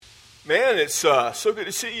Man, it's so good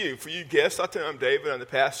to see you. For you guests out there, I'm David. I'm the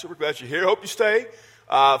pastor. We're glad you're here. Hope you stay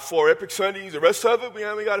for Epic Sunday. The rest of it, we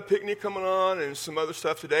got a picnic coming on and some other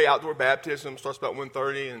stuff today. Outdoor baptism starts about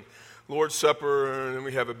 1:30, and Lord's Supper, and then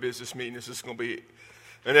we have a business meeting. This is going to be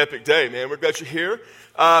an epic day, man. We're glad you're here.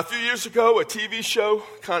 A few years ago, a TV show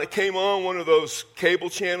kind of came on, one of those cable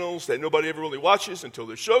channels that nobody ever really watches until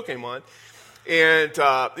this show came on. And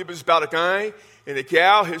it was about a guy and a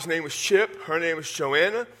gal. His name was Chip. Her name was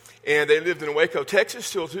Joanna. And they lived in Waco, Texas,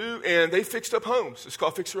 still do, and they fixed up homes. It's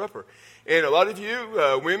called Fixer Upper. And a lot of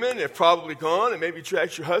you women have probably gone and maybe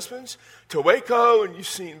dragged your husbands to Waco, and you've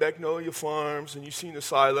seen Magnolia Farms, and you've seen the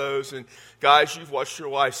silos. And guys, you've watched your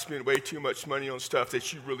wife spend way too much money on stuff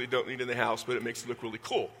that you really don't need in the house, but it makes it look really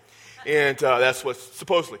cool. And that's what's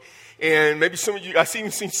supposedly. And maybe some of you, I've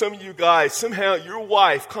even seen some of you guys, somehow your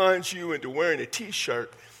wife cons you into wearing a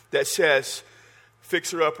T-shirt that says,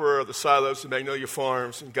 Fixer Upper, the silos, the Magnolia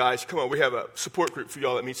Farms. And guys, come on, we have a support group for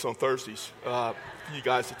y'all that meets on Thursdays. For you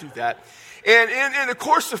guys to do that. And in the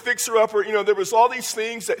course of Fixer Upper, there was all these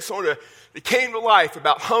things that that came to life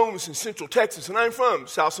about homes in Central Texas. And I'm from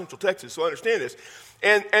South Central Texas, so I understand this.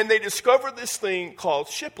 And they discovered this thing called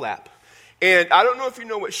shiplap. And I don't know if you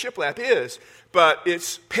know what shiplap is, but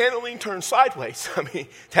it's paneling turned sideways. I mean,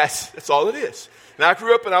 that's all it is. And I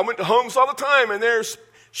grew up and I went to homes all the time, and there's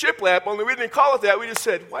shiplap, only we didn't call it that. We just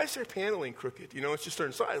said, why is their paneling crooked? It's just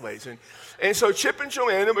turned sideways. And so Chip and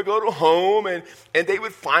Joanna would go to a home, and they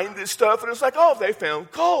would find this stuff, and it's like, oh, they found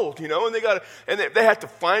gold, and they had to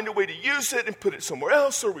find a way to use it and put it somewhere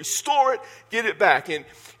else or restore it, get it back. And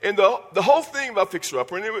the whole thing about Fixer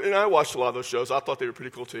Upper, and I watched a lot of those shows. I thought they were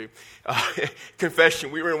pretty cool too. Confession,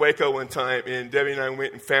 we were in Waco one time, and Debbie and I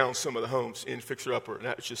went and found some of the homes in Fixer Upper, and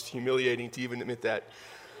that was just humiliating to even admit that.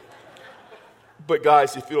 But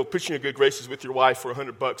guys, if you'll put you in good graces with your wife for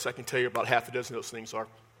 $100, I can tell you about half a dozen of those things are.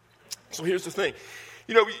 So here's the thing.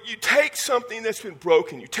 You take something that's been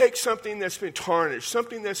broken, you take something that's been tarnished,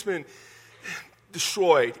 something that's been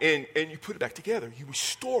destroyed, and you put it back together. You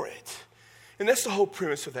restore it. And that's the whole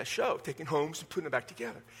premise of that show, taking homes and putting it back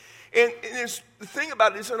together. And the thing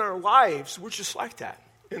about it is in our lives, we're just like that.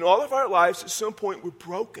 In all of our lives, at some point, we're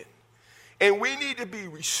broken. And we need to be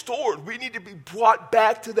restored. We need to be brought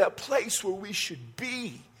back to that place where we should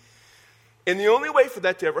be. And the only way for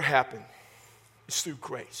that to ever happen is through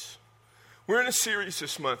grace. We're in a series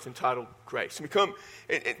this month entitled Grace. And we come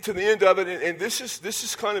to the end of it, and this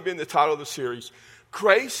has kind of been the title of the series.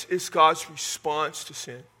 Grace is God's response to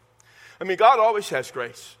sin. I mean, God always has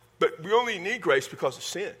grace, but we only need grace because of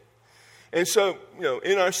sin. And so,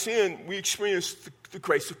 in our sin, we experience the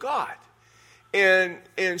grace of God. And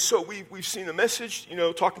so we've seen a message,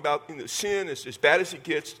 talking about sin as bad as it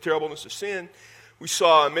gets, the terribleness of sin. We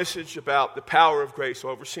saw a message about the power of grace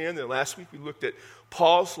over sin. Then last week we looked at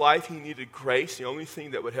Paul's life. He needed grace, the only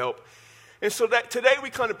thing that would help. And so that today we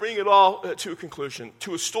kind of bring it all to a conclusion,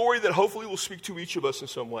 to a story that hopefully will speak to each of us in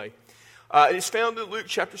some way. And it's found in Luke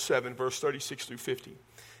chapter 7, verse 36 through 50.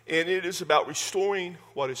 And it is about restoring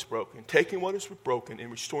what is broken, taking what is broken and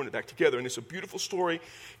restoring it back together. And it's a beautiful story,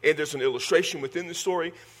 and there's an illustration within the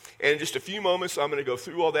story. And in just a few moments, I'm going to go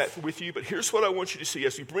through all that with you. But here's what I want you to see.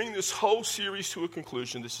 As we bring this whole series to a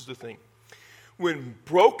conclusion, this is the thing. When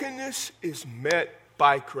brokenness is met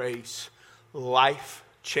by grace, life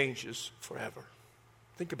changes forever.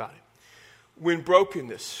 Think about it. When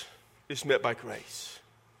brokenness is met by grace,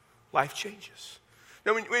 life changes.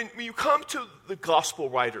 Now, when you come to the gospel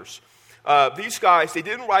writers, these guys, they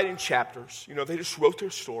didn't write in chapters. They just wrote their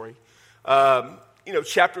story.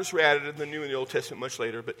 Chapters were added in the New and the Old Testament much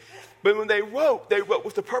later. But when they wrote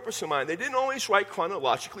with the purpose in mind. They didn't always write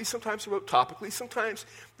chronologically. Sometimes they wrote topically. Sometimes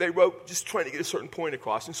they wrote just trying to get a certain point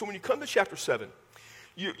across. And so when you come to chapter 7,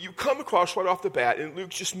 you come across right off the bat, and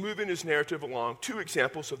Luke's just moving his narrative along, two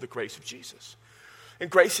examples of the grace of Jesus. And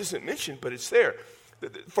grace isn't mentioned, but it's there.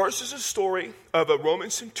 First is a story of a Roman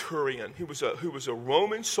centurion who was a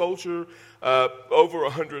Roman soldier, over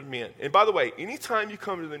 100 men. And by the way, anytime you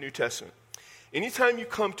come to the New Testament, anytime you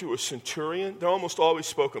come to a centurion, they're almost always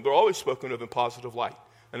spoken of in positive light.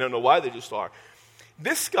 I don't know why, they just are.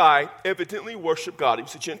 This guy evidently worshiped God. He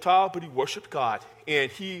was a Gentile, but he worshiped God. And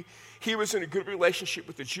he was in a good relationship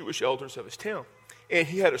with the Jewish elders of his town. And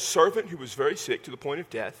he had a servant who was very sick to the point of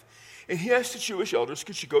death. And he asked the Jewish elders,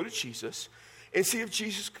 could you go to Jesus and see if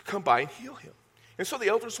Jesus could come by and heal him? And so the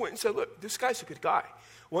elders went and said, look, this guy's a good guy.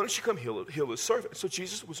 Why don't you come heal his servant? So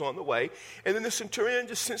Jesus was on the way. And then the centurion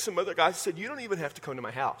just sent some other guys and said, you don't even have to come to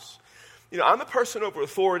my house. I'm a person over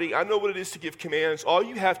authority. I know what it is to give commands. All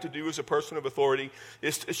you have to do as a person of authority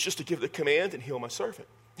is just to give the command and heal my servant.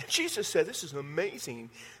 Jesus said, this is amazing.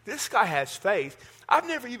 This guy has faith. I've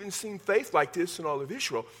never even seen faith like this in all of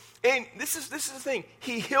Israel. And this is the thing.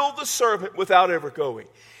 He healed the servant without ever going.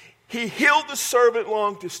 He healed the servant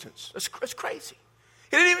long distance. That's crazy.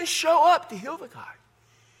 He didn't even show up to heal the guy.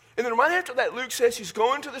 And then right after that, Luke says he's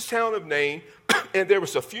going to this town of Nain, and there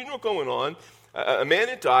was a funeral going on. A man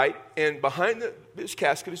had died, and behind his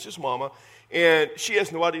casket is his mama, and she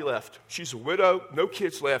has nobody left. She's a widow, no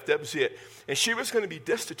kids left, that was it. And she was going to be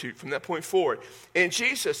destitute from that point forward. And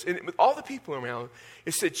Jesus, and with all the people around,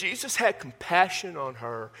 it said Jesus had compassion on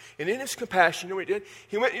her. And in his compassion, you know what he did?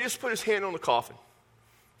 He went and he just put his hand on the coffin.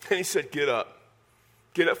 And he said, get up.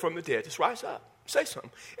 Get up from the dead. Just rise up. Say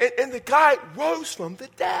something. And the guy rose from the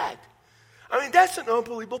dead. I mean, that's an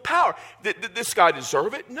unbelievable power. Did this guy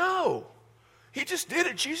deserve it? No. He just did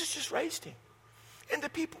it. Jesus just raised him. And the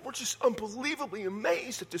people were just unbelievably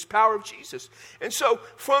amazed at this power of Jesus. And so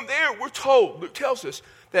from there, we're told, Luke tells us,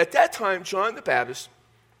 that at that time, John the Baptist,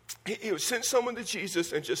 he would send someone to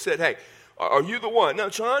Jesus and just said, hey, are you the one? Now,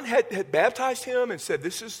 John had baptized him and said,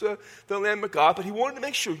 this is the Lamb of God, but he wanted to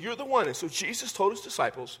make sure you're the one. And so Jesus told his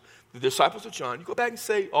disciples, the disciples of John, you go back and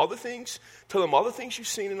say all the things, tell him all the things you've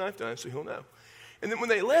seen and I've done, so he'll know. And then when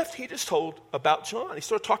they left, he just told about John. He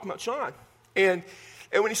started talking about John. And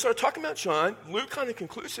when he started talking about John, Luke kind of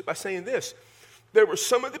concludes it by saying this. There were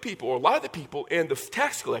some of the people, or a lot of the people, and the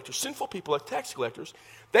tax collectors, sinful people like tax collectors,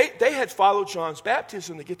 they had followed John's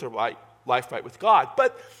baptism to get their life right with God.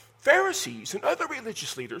 But Pharisees and other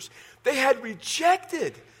religious leaders, they had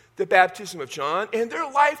rejected the baptism of John, and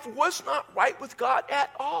their life was not right with God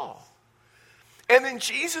at all. And then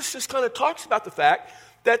Jesus just kind of talks about the fact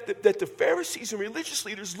that the Pharisees and religious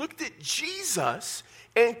leaders looked at Jesus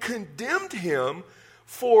and condemned him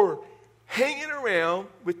for hanging around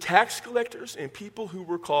with tax collectors and people who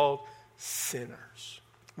were called sinners.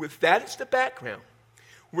 With that as the background,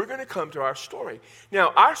 we're going to come to our story.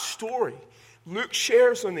 Now, our story, Luke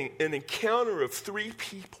shares an encounter of three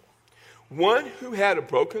people. One who had a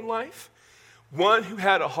broken life, one who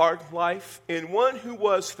had a hard life, and one who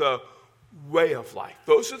was the way of life.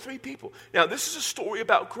 Those are the three people. Now, this is a story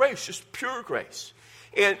about grace, just pure grace.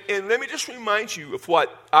 And let me just remind you of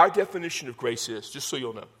what our definition of grace is, just so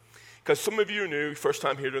you'll know. Because some of you are new, first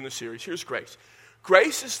time here during the series. Here's grace.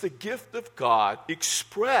 Grace is the gift of God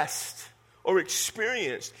expressed or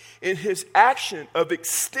experienced in his action of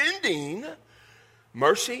extending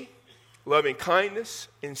mercy, loving kindness,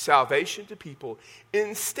 and salvation to people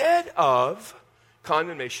instead of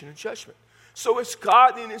condemnation and judgment. So it's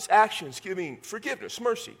God in his actions giving forgiveness,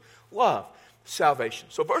 mercy, love, salvation.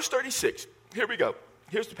 So verse 36, here we go.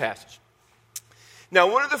 Here's the passage.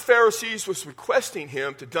 Now, one of the Pharisees was requesting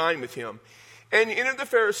him to dine with him, and he entered the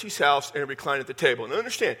Pharisee's house and reclined at the table. Now,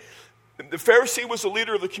 understand, the Pharisee was the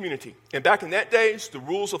leader of the community. And back in that days, the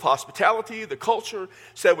rules of hospitality, the culture,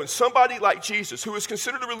 said when somebody like Jesus, who was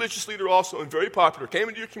considered a religious leader also and very popular, came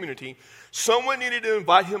into your community, someone needed to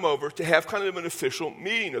invite him over to have kind of an official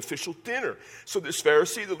meeting, official dinner. So this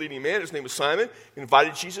Pharisee, the leading man, his name was Simon,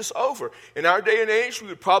 invited Jesus over. In our day and age, we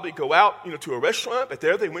would probably go out, to a restaurant, but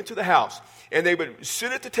there they went to the house. And they would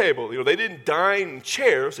sit at the table. They didn't dine in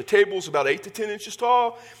chairs. The table was about 8 to 10 inches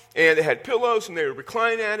tall. And they had pillows, and they would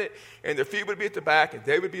recline at it, and their feet would be at the back, and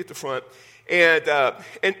they would be at the front, and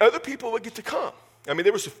other people would get to come. I mean,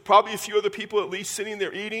 there was probably a few other people at least sitting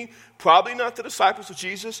there eating, probably not the disciples of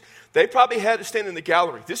Jesus. They probably had to stand in the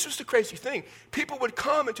gallery. This was the crazy thing. People would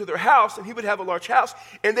come into their house, and he would have a large house,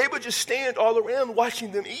 and they would just stand all around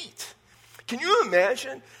watching them eat. Can you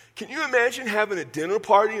imagine? Can you imagine having a dinner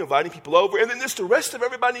party, inviting people over, and then just the rest of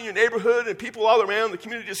everybody in your neighborhood and people all around the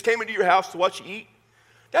community just came into your house to watch you eat?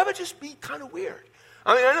 That would just be kind of weird.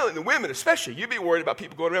 I mean, I know in the women especially, you'd be worried about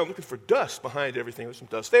people going around looking for dust behind everything. There's some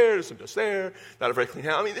dust there, not a very clean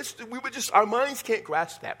house. I mean, our minds can't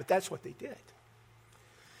grasp that, but that's what they did.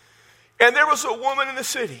 And there was a woman in the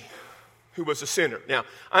city who was a sinner. Now,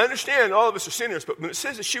 I understand all of us are sinners, but when it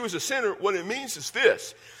says that she was a sinner, what it means is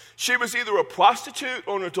this. She was either a prostitute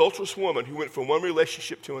or an adulterous woman who went from one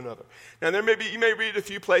relationship to another. Now, you may read a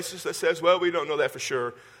few places that says, well, we don't know that for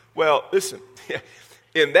sure. Well, listen,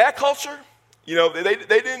 in that culture, they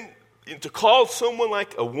didn't, to call someone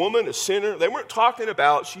like a woman a sinner, they weren't talking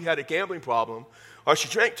about she had a gambling problem or she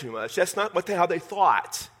drank too much. That's not how they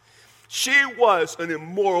thought. She was an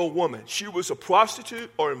immoral woman. She was a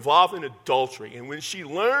prostitute or involved in adultery. And when she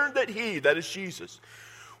learned that he, that is Jesus,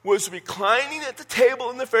 was reclining at the table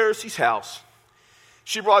in the Pharisee's house,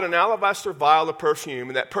 She brought an alabaster vial of perfume,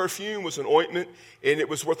 and that perfume was an ointment, and it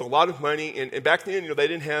was worth a lot of money. And back then, they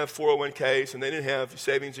didn't have 401ks, and they didn't have a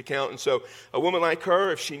savings account. And so a woman like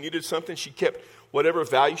her, if she needed something, she kept whatever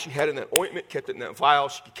value she had in that ointment, kept it in that vial.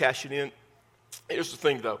 She could cash it in. Here's the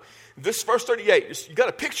thing, though. This verse 38, you got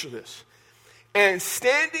to picture this. And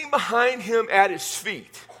standing behind him at his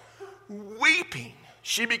feet, weeping,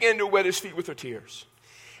 she began to wet his feet with her tears,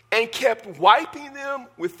 and kept wiping them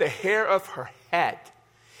with the hair of her head,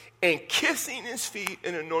 and kissing his feet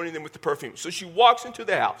and anointing them with the perfume. So she walks into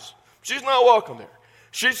the house. She's not welcome there.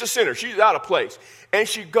 She's a sinner. She's out of place. And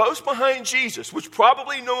she goes behind Jesus, which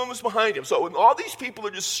probably no one was behind him. So all these people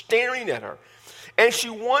are just staring at her. And she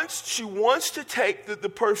wants to take the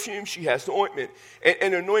perfume she has, the ointment,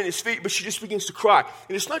 and anoint his feet, but she just begins to cry.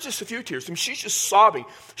 And it's not just a few tears. I mean, she's just sobbing.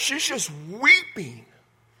 She's just weeping.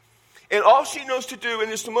 And all she knows to do in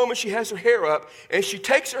this moment, she has her hair up, and she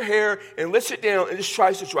takes her hair and lets it down and just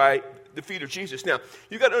tries to dry the feet of Jesus. Now,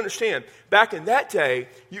 you got to understand, back in that day,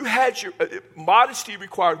 you had your modesty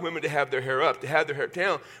required women to have their hair up. To have their hair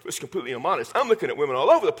down was completely immodest. I'm looking at women all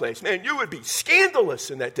over the place. Man, you would be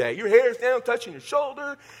scandalous in that day. Your hair is down, touching your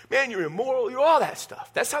shoulder. Man, you're immoral. You're all that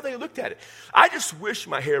stuff. That's how they looked at it. I just wish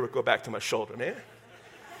my hair would go back to my shoulder, man.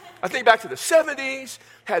 I think back to the 70s,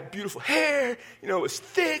 had beautiful hair, it was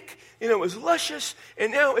thick, it was luscious,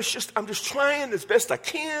 and now it's just, I'm just trying as best I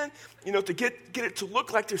can, to get it to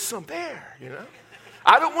look like there's some there,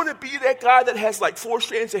 I don't want to be that guy that has like 4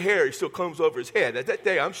 strands of hair, he still comes over his head. At that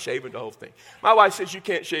day, I'm shaving the whole thing. My wife says, you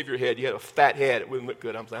can't shave your head, you have a fat head, it wouldn't look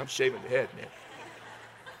good. I'm like, I'm shaving the head, man.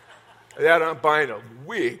 That I'm buying a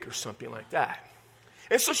wig or something like that.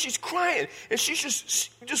 And so she's crying, and she's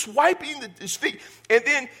just wiping his feet. And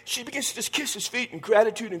then she begins to just kiss his feet in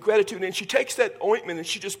gratitude. And she takes that ointment, and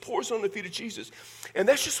she just pours it on the feet of Jesus. And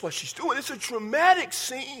that's just what she's doing. It's a dramatic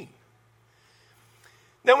scene.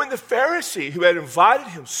 Now, when the Pharisee who had invited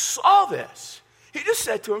him saw this, he just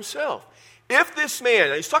said to himself, if this man,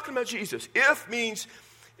 now he's talking about Jesus, if means,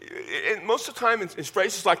 and most of the time in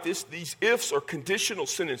phrases like this, these ifs are conditional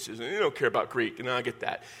sentences, and they don't care about Greek, and I get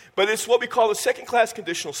that. But it's what we call a second-class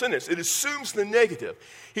conditional sentence. It assumes the negative.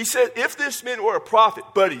 He said, if this man were a prophet,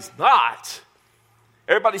 but he's not.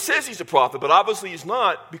 Everybody says he's a prophet, but obviously he's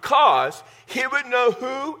not, because he would know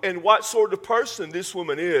who and what sort of person this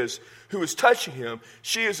woman is who is touching him.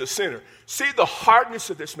 She is a sinner. See the hardness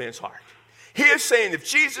of this man's heart. He is saying if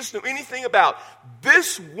Jesus knew anything about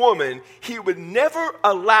this woman, he would never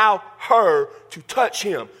allow her to touch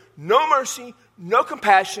him. No mercy, no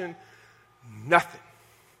compassion, nothing.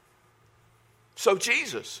 So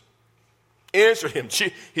Jesus answered him.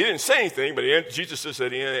 He didn't say anything, but Jesus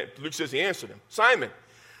said, Luke says he answered him. Simon,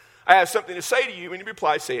 I have something to say to you. And he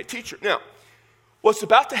replied, say it, teacher. Now, what's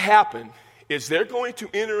about to happen is they're going to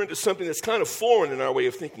enter into something that's kind of foreign in our way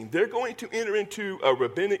of thinking. They're going to enter into a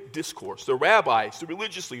rabbinic discourse. The rabbis, the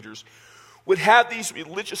religious leaders, would have these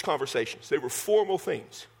religious conversations. They were formal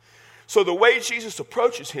things. So the way Jesus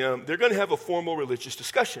approaches him, they're going to have a formal religious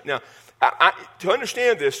discussion. Now, to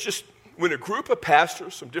understand this, just when a group of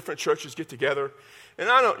pastors from different churches get together, and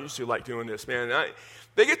I don't usually like doing this, man.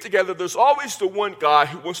 They get together, there's always the one guy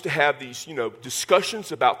who wants to have these,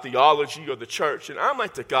 discussions about theology or the church. And I'm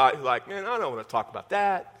like the guy who's like, man, I don't want to talk about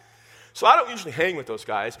that. So I don't usually hang with those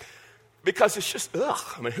guys because it's just,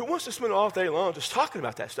 who wants to spend all day long just talking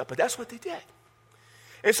about that stuff? But that's what they did.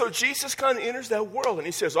 And so Jesus kind of enters that world and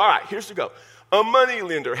he says, all right, here's the go. A money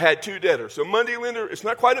lender had 2 debtors. A money lender is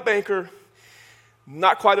not quite a banker,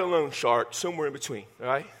 not quite a loan shark, somewhere in between. All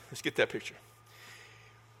right, let's get that picture.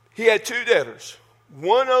 He had 2 debtors.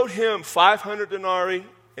 One owed him 500 denarii,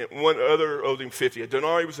 and one other owed him 50. A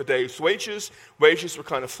denarii was a day's wages. Wages were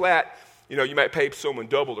kind of flat. You might pay someone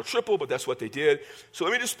double or triple, but that's what they did. So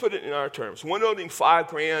let me just put it in our terms. One owed him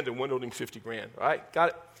 $5,000 and one owed him $50,000. All right, got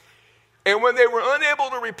it? And when they were unable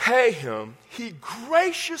to repay him, he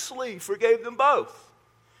graciously forgave them both.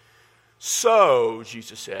 So,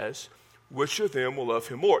 Jesus says, which of them will love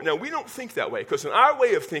him more? Now, we don't think that way, because in our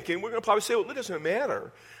way of thinking, we're going to probably say, well, it doesn't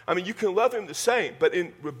matter. You can love him the same. But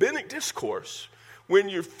in rabbinic discourse, when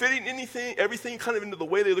you're fitting everything kind of into the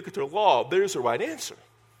way they look at their law, there's a right answer.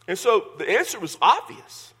 And so the answer was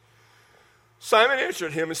obvious. Simon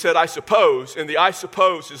answered him and said, I suppose. And the I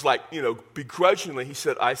suppose is like, begrudgingly, he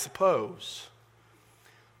said, I suppose.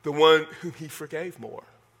 The one whom he forgave more.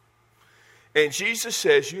 And Jesus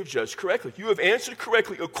says, you have judged correctly. You have answered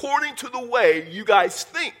correctly according to the way you guys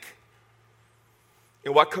think.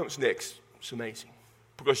 And what comes next is amazing.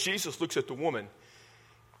 Because Jesus looks at the woman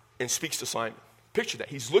and speaks to Simon. Picture that.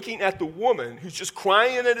 He's looking at the woman who's just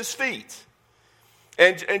crying at his feet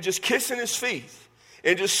and just kissing his feet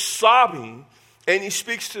and just sobbing. And he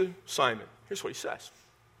speaks to Simon. Here's what he says.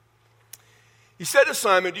 He said to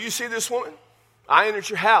Simon, do you see this woman? I entered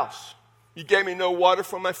your house. You gave me no water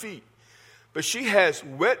for my feet. But she has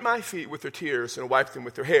wet my feet with her tears and wiped them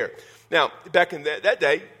with her hair. Now, back in that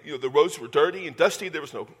day, the roads were dirty and dusty. There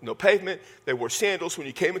was no pavement. They wore sandals. When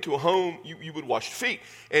you came into a home, you would wash your feet.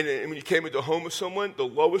 And when you came into a home of someone, the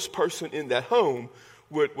lowest person in that home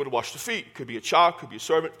would wash the feet. It could be a child, could be a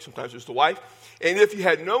servant. Sometimes it was the wife. And if you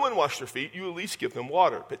had no one wash their feet, you at least give them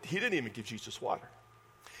water. But he didn't even give Jesus water.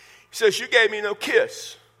 He says, you gave me no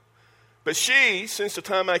kiss. But she, since the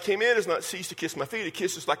time I came in, has not ceased to kiss my feet. A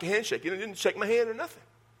kiss is like a handshake. You didn't shake my hand or nothing.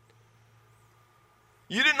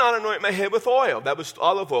 You did not anoint my head with oil. That was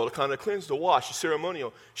olive oil to kind of cleanse, the wash, the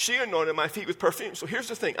ceremonial. She anointed my feet with perfume. So here's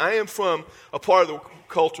the thing. I am from a part of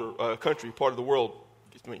the country, part of the world,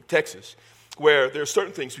 Texas, where there are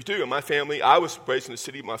certain things we do. In my family, I was raised in the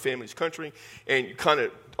city of my family's country, and you kind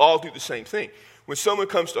of all do the same thing. When someone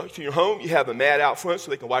comes to your home, you have a mat out front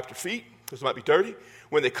so they can wipe their feet because it might be dirty.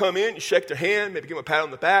 When they come in, you shake their hand, maybe give them a pat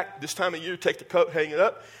on the back. This time of year, take the coat, hang it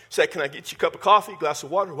up. Say, can I get you a cup of coffee, glass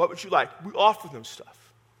of water? What would you like? We offer them stuff.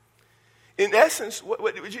 In essence,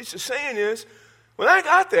 what Jesus is saying is, when I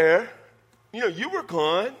got there, you were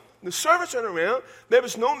gone. The servants weren't around. There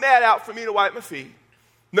was no mat out for me to wipe my feet.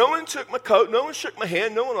 No one took my coat. No one shook my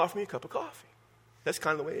hand. No one offered me a cup of coffee. That's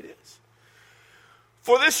kind of the way it is.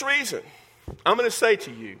 For this reason, I'm going to say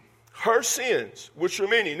to you, her sins, which are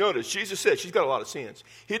many, notice, Jesus said she's got a lot of sins.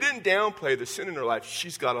 He didn't downplay the sin in her life.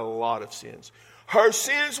 She's got a lot of sins. Her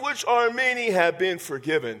sins, which are many, have been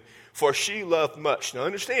forgiven, for she loved much. Now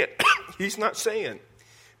understand, he's not saying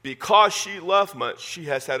because she loved much, she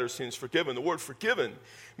has had her sins forgiven. The word forgiven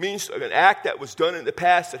means an act that was done in the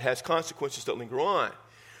past that has consequences that linger on.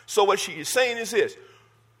 So what she is saying is this.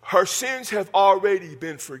 Her sins have already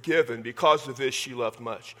been forgiven. Because of this, she loved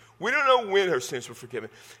much. We don't know when her sins were forgiven.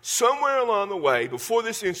 Somewhere along the way, before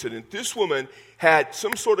this incident, this woman had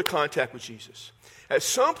some sort of contact with Jesus. At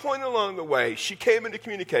some point along the way, she came into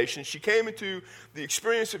communication. She came into the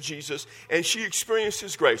experience of Jesus, and she experienced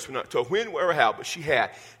his grace. We're not told when, where, or how, but she had.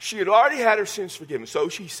 She had already had her sins forgiven. So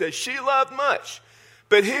she says she loved much.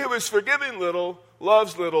 But he who was forgiven little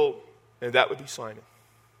loves little, and that would be Simon.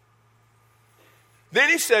 Then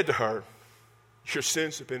he said to her, your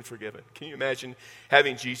sins have been forgiven. Can you imagine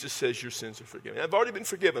having Jesus says your sins are forgiven? I've already been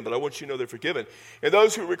forgiven, but I want you to know they're forgiven. And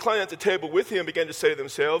those who reclined at the table with him began to say to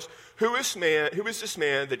themselves, who is this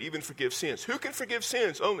man that even forgives sins? Who can forgive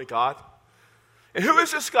sins? Only God. And who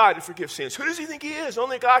is this God to forgive sins? Who does he think he is?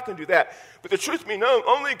 Only God can do that. But the truth be known,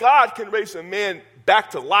 only God can raise a man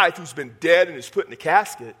back to life who's been dead and is put in a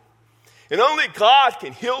casket. And only God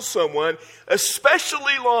can heal someone,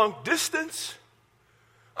 especially long distance.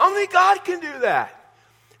 Only God can do that.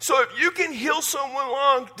 So if you can heal someone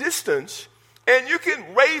long distance and you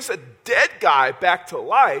can raise a dead guy back to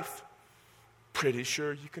life, pretty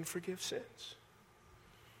sure you can forgive sins.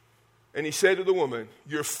 And he said to the woman,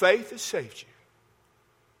 your faith has saved you.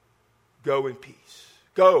 Go in peace.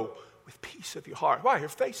 Go with peace of your heart. Why? Her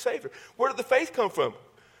faith saved her. Where did the faith come from?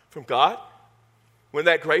 From God. When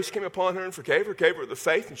that grace came upon her and forgave her, gave her the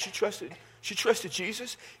faith, and she trusted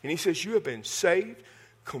Jesus. And he says, you have been saved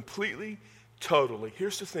completely, totally.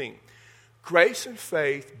 Here's the thing. Grace and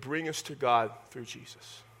faith bring us to God through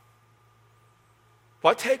Jesus.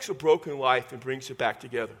 What takes a broken life and brings it back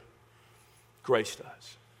together? Grace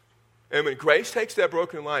does. And when grace takes that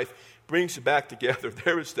broken life, brings it back together,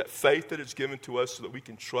 there is that faith that is given to us so that we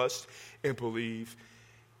can trust and believe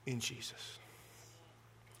in Jesus.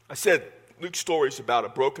 I said Luke's story is about a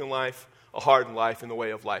broken life, a hardened life, and the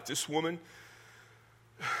way of life. This woman,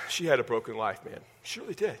 she had a broken life, man. She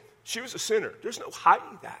really did. She was a sinner. There's no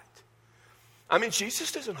hiding that. I mean,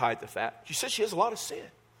 Jesus doesn't hide the fact. She said she has a lot of sin.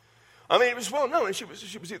 I mean, it was well known. She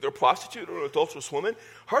was either a prostitute or an adulterous woman.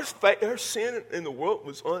 Her sin in the world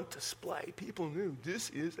was on display. People knew this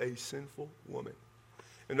is a sinful woman.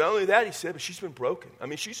 And not only that, he said, but she's been broken. I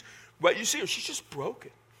mean, you see her, she's just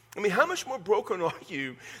broken. I mean, how much more broken are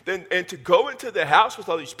you and to go into the house with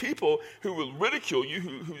all these people who will ridicule you,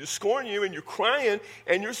 who scorn you, and you're crying,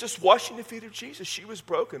 and you're just washing the feet of Jesus. She was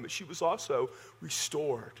broken, but she was also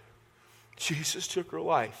restored. Jesus took her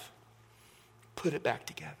life, put it back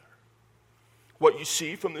together. What you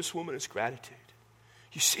see from this woman is gratitude.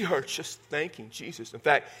 You see her just thanking Jesus. In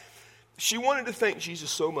fact, she wanted to thank Jesus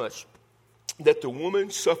so much that the woman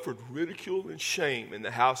suffered ridicule and shame in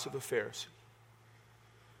the house of a Pharisee,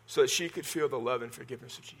 so that she could feel the love and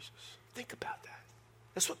forgiveness of Jesus. Think about that.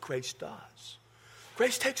 That's what grace does.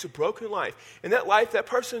 Grace takes a broken life. And that life, that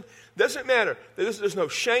person, doesn't matter. There's no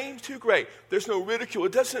shame too great. There's no ridicule.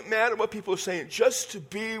 It doesn't matter what people are saying. Just to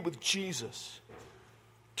be with Jesus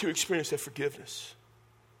to experience that forgiveness,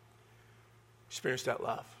 experience that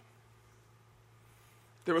love.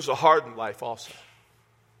 There was a hardened life also.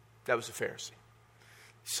 That was a Pharisee.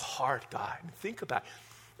 He's a hard guy. I mean, think about it.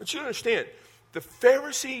 But you understand, the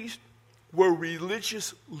Pharisees were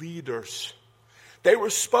religious leaders. They were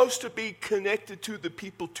supposed to be connected to the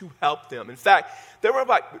people to help them. In fact, there were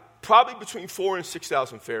probably between 4,000 and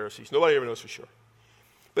 6,000 Pharisees. Nobody ever knows for sure.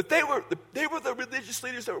 But they were the religious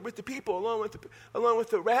leaders that were with the people, along with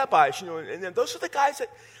the rabbis, and those are the guys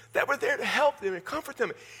that were there to help them and comfort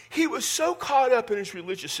them. He was so caught up in his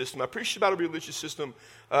religious system. I preached about a religious system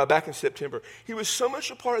back in September. He was so much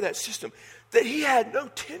a part of that system that he had no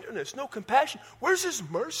tenderness, no compassion. Where's his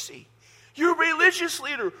mercy? You're a religious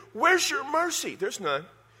leader. Where's your mercy? There's none.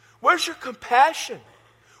 Where's your compassion?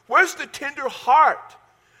 Where's the tender heart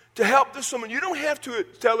to help this woman? You don't have to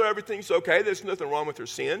tell her everything's okay. There's nothing wrong with her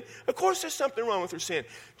sin. Of course there's something wrong with her sin.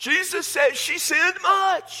 Jesus said she sinned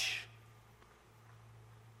much.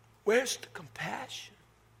 Where's the compassion?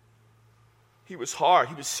 He was hard.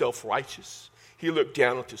 He was self-righteous. He looked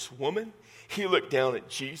down at this woman. He looked down at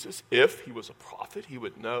Jesus. If he was a prophet, he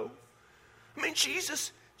would know. I mean,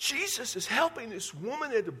 Jesus is helping this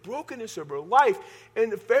woman at the brokenness of her life,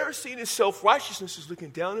 and the Pharisee in his self-righteousness is looking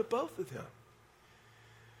down at both of them.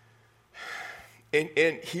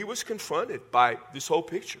 And he was confronted by this whole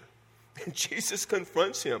picture. And Jesus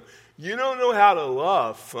confronts him. You don't know how to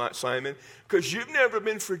love, Simon, because you've never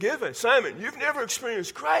been forgiven. Simon, you've never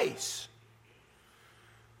experienced grace.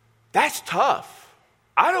 That's tough.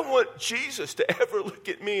 I don't want Jesus to ever look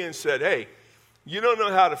at me and say, hey, you don't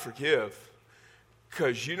know how to forgive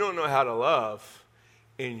because you don't know how to love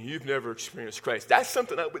and you've never experienced grace. That's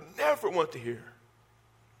something I would never want to hear.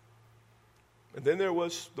 And then there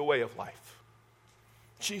was the way of life.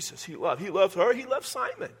 Jesus, he loved her, he loved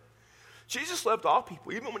Simon. Jesus loved all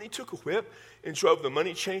people. Even when he took a whip and drove the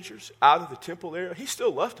money changers out of the temple area, he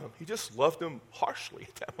still loved them. He just loved them harshly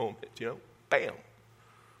at that moment, bam.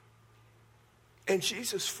 And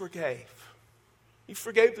Jesus forgave. He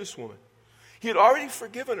forgave this woman. He had already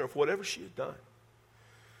forgiven her for whatever she had done.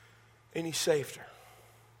 And he saved her,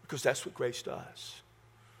 because that's what grace does.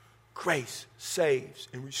 Grace saves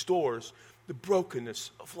and restores the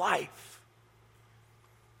brokenness of life.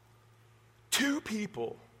 Two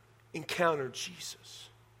people encountered Jesus,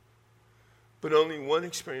 but only one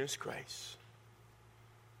experienced grace.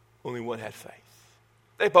 Only one had faith.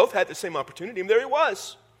 They both had the same opportunity, and there he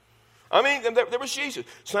was. There was Jesus.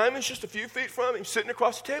 Simon's just a few feet from him, sitting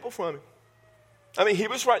across the table from him. He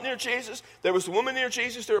was right near Jesus. There was a woman near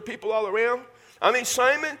Jesus. There were people all around.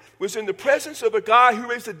 Simon was in the presence of a guy who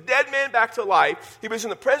raised a dead man back to life. He was in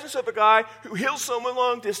the presence of a guy who healed someone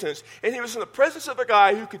long distance. And he was in the presence of a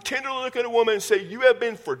guy who could tenderly look at a woman and say, you have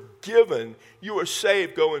been forgiven. You are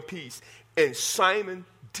saved. Go in peace. And Simon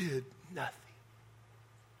did nothing.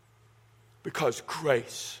 Because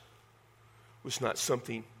grace was not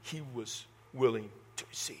something he was willing to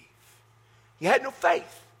receive. He had no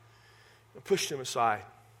faith. And pushed him aside.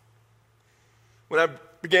 When I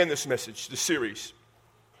began this message, the series,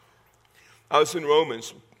 I was in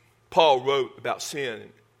Romans. Paul wrote about sin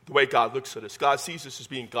and the way God looks at us. God sees us as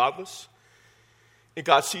being godless, and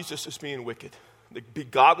God sees us as being wicked. To be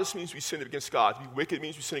godless means we sin against God. To be wicked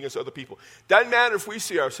means we sin against other people. Doesn't matter if we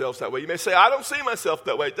see ourselves that way. You may say, I don't see myself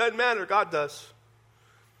that way. It doesn't matter. God does.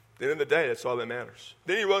 At the end of the day, that's all that matters.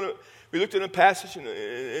 Then we looked at a passage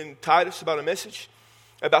in Titus about a message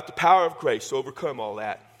about the power of grace to overcome all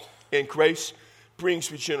that. And grace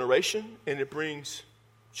brings regeneration, and it brings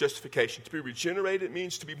justification. To be regenerated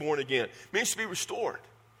means to be born again. It means to be restored.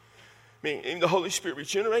 The Holy Spirit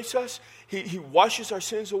regenerates us. He washes our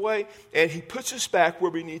sins away, and he puts us back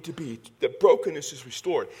where we need to be. The brokenness is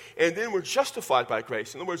restored. And then we're justified by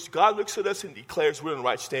grace. In other words, God looks at us and declares we're in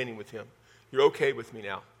right standing with him. You're okay with me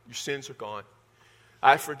now. Your sins are gone.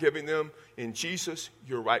 I've forgiven them. In Jesus,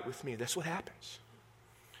 you're right with me. That's what happens.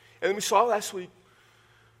 And then we saw last week,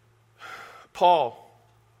 Paul,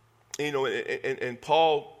 and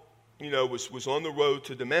Paul, was on the road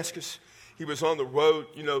to Damascus. He was on the road,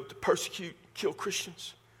 to persecute, kill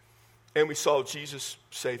Christians. And we saw Jesus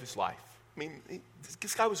save his life.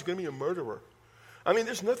 This guy was going to be a murderer.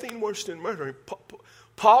 There's nothing worse than murdering.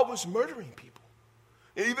 Paul was murdering people.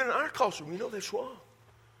 And even in our culture, we know that's wrong.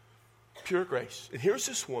 Pure grace. And here's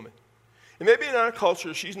this woman. And maybe in our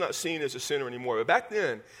culture, she's not seen as a sinner anymore. But back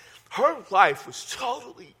then, her life was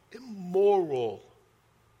totally immoral.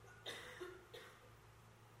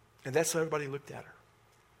 And that's how everybody looked at her.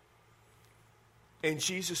 And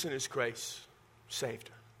Jesus in his grace saved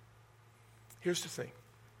her. Here's the thing.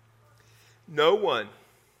 No one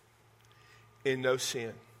in no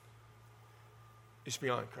sin is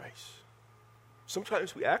beyond grace.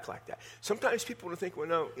 Sometimes we act like that. Sometimes people want to think, well,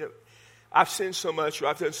 no, I've sinned so much or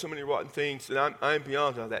I've done so many rotten things that I'm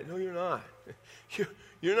beyond all that. No, you're not.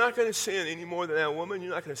 You're not going to sin any more than that woman.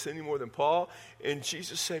 You're not going to sin any more than Paul. And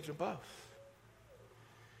Jesus saved them both.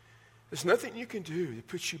 There's nothing you can do that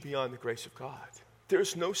puts you beyond the grace of God.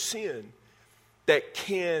 There's no sin that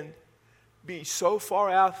can be so far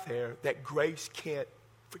out there that grace can't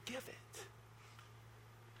forgive it.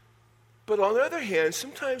 But on the other hand,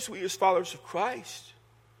 sometimes we as followers of Christ,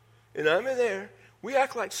 and I'm in there, we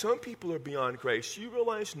act like some people are beyond grace. You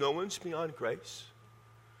realize no one's beyond grace?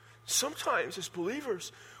 Sometimes as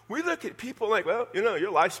believers, we look at people like, well,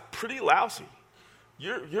 your life's pretty lousy.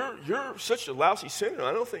 You're such a lousy sinner.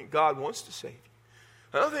 I don't think God wants to save you.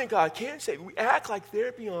 I don't think God can save you. We act like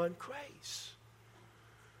they're beyond grace.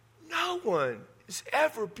 No one is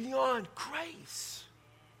ever beyond grace.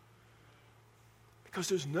 Because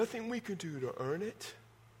there's nothing we can do to earn it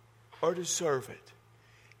or deserve it.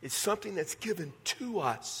 It's something that's given to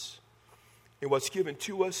us. And what's given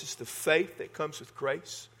to us is the faith that comes with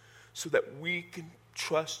grace so that we can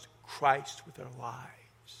trust Christ with our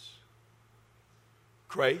lives.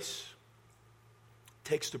 Grace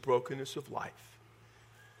takes the brokenness of life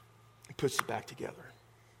and puts it back together.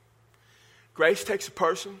 Grace takes a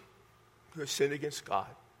person who has sinned against God,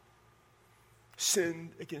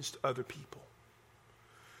 sinned against other people,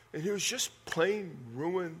 and who's just plain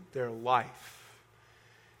ruined their life.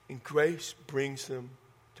 And grace brings them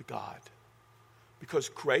to God. Because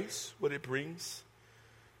grace, what it brings,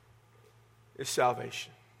 is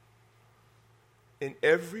salvation. And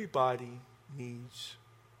everybody needs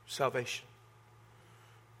salvation.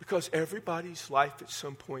 Because everybody's life at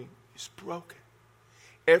some point is broken.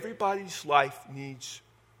 Everybody's life needs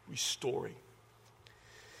restoring.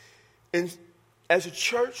 And as a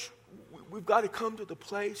church, we've got to come to the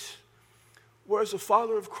place where as a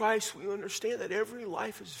follower of Christ, we understand that every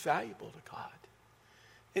life is valuable to God.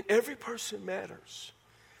 And every person matters.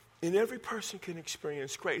 And every person can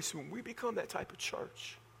experience grace. When we become that type of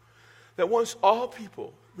church that wants all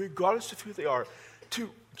people, regardless of who they are, to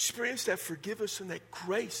experience that forgiveness and that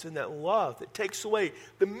grace and that love that takes away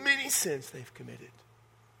the many sins they've committed,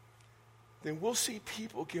 then we'll see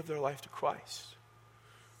people give their life to Christ.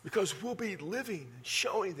 Because we'll be living and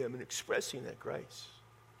showing them and expressing that grace.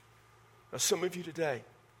 Now, some of you today,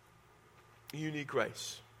 you need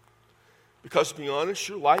grace. Because to be honest,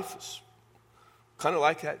 your life is kind of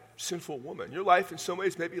like that sinful woman. Your life in some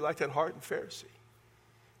ways may be like that hardened Pharisee.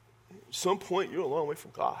 At some point, you're a long way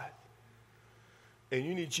from God. And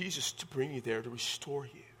you need Jesus to bring you there, to restore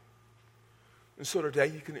you. And so today,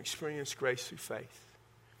 you can experience grace through faith.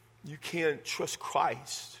 You can trust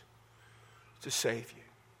Christ to save you.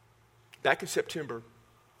 Back in September,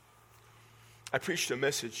 I preached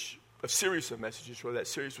a series of messages where that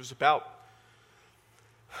series was about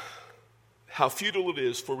how futile it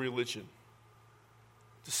is for religion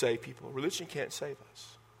to save people. Religion can't save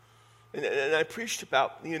us. And I preached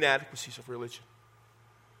about the inadequacies of religion.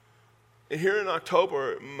 And here in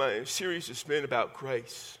October, my series has been about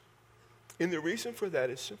grace. And the reason for that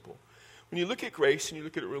is simple. When you look at grace and you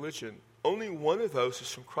look at religion, only one of those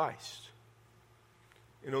is from Christ.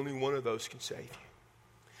 And only one of those can save you.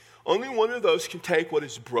 Only one of those can take what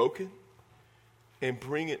is broken and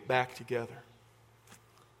bring it back together.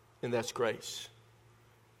 And that's grace.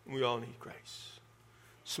 And we all need grace.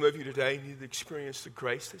 Some of you today need to experience the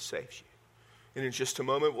grace that saves you. And in just a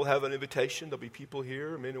moment, we'll have an invitation. There'll be people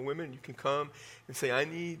here, men and women. You can come and say, I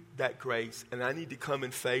need that grace, and I need to come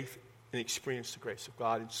in faith and experience the grace of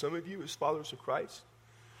God. And some of you, as followers of Christ,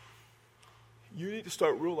 you need to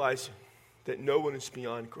start realizing that no one is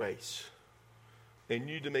beyond grace. And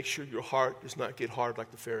you need to make sure your heart does not get hard like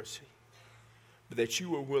the Pharisee, but that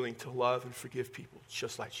you are willing to love and forgive people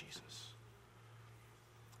just like Jesus.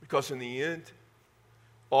 Because in the end,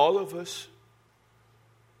 all of us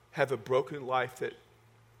have a broken life that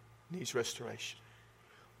needs restoration.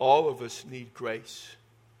 All of us need grace,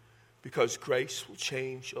 because grace will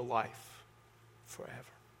change a life forever.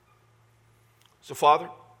 So, Father,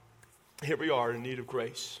 here we are in need of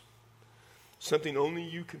grace, something only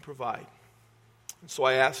you can provide. And so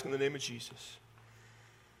I ask in the name of Jesus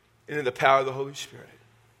and in the power of the Holy Spirit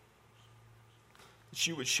that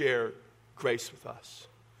you would share grace with us.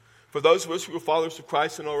 For those of us who are followers of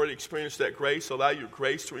Christ and already experienced that grace, allow your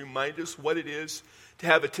grace to remind us what it is to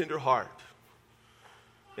have a tender heart,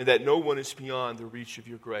 and that no one is beyond the reach of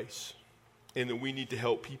your grace, and that we need to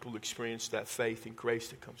help people experience that faith and grace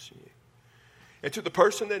that comes from you. And to the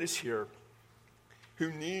person that is here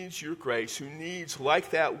who needs your grace, who needs,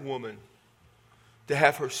 like that woman, to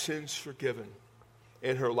have her sins forgiven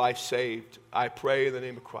and her life saved, I pray in the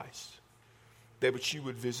name of Christ that you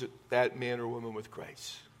would visit that man or woman with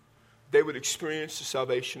grace. They would experience the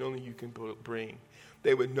salvation only you can bring.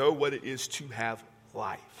 They would know what it is to have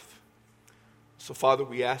life. So, Father,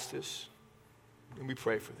 we ask this and we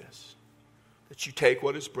pray for this, that you take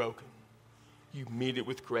what is broken, you meet it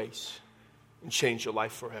with grace, and change your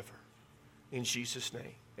life forever. In Jesus'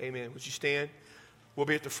 name, amen. Would you stand? We'll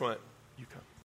be at the front. You come.